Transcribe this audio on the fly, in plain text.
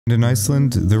In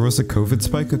Iceland, there was a COVID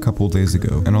spike a couple days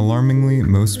ago, and alarmingly,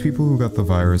 most people who got the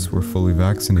virus were fully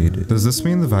vaccinated. Does this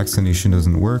mean the vaccination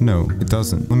doesn't work? No, it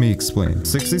doesn't. Let me explain.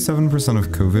 67% of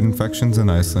COVID infections in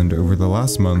Iceland over the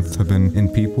last month have been in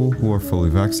people who are fully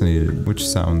vaccinated, which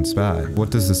sounds bad.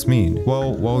 What does this mean?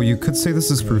 Well, while you could say this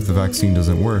is proof the vaccine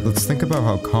doesn't work, let's think about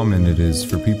how common it is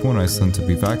for people in Iceland to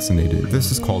be vaccinated.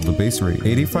 This is called the base rate.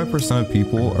 85% of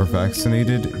people are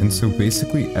vaccinated, and so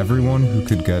basically everyone who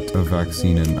could get a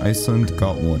vaccine in Iceland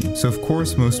got one. So of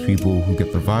course most people who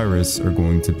get the virus are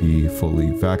going to be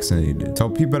fully vaccinated. To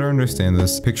help you better understand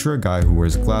this, picture a guy who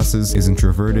wears glasses, is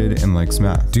introverted, and likes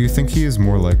math. Do you think he is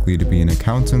more likely to be an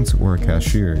accountant or a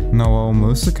cashier? Now, while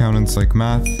most accountants like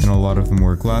math, and a lot of them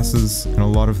wear glasses, and a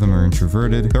lot of them are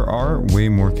introverted, there are way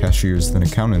more cashiers than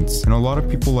accountants, and a lot of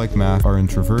people like math are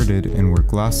introverted and wear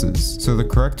glasses. So the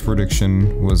correct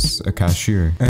prediction was a cashier.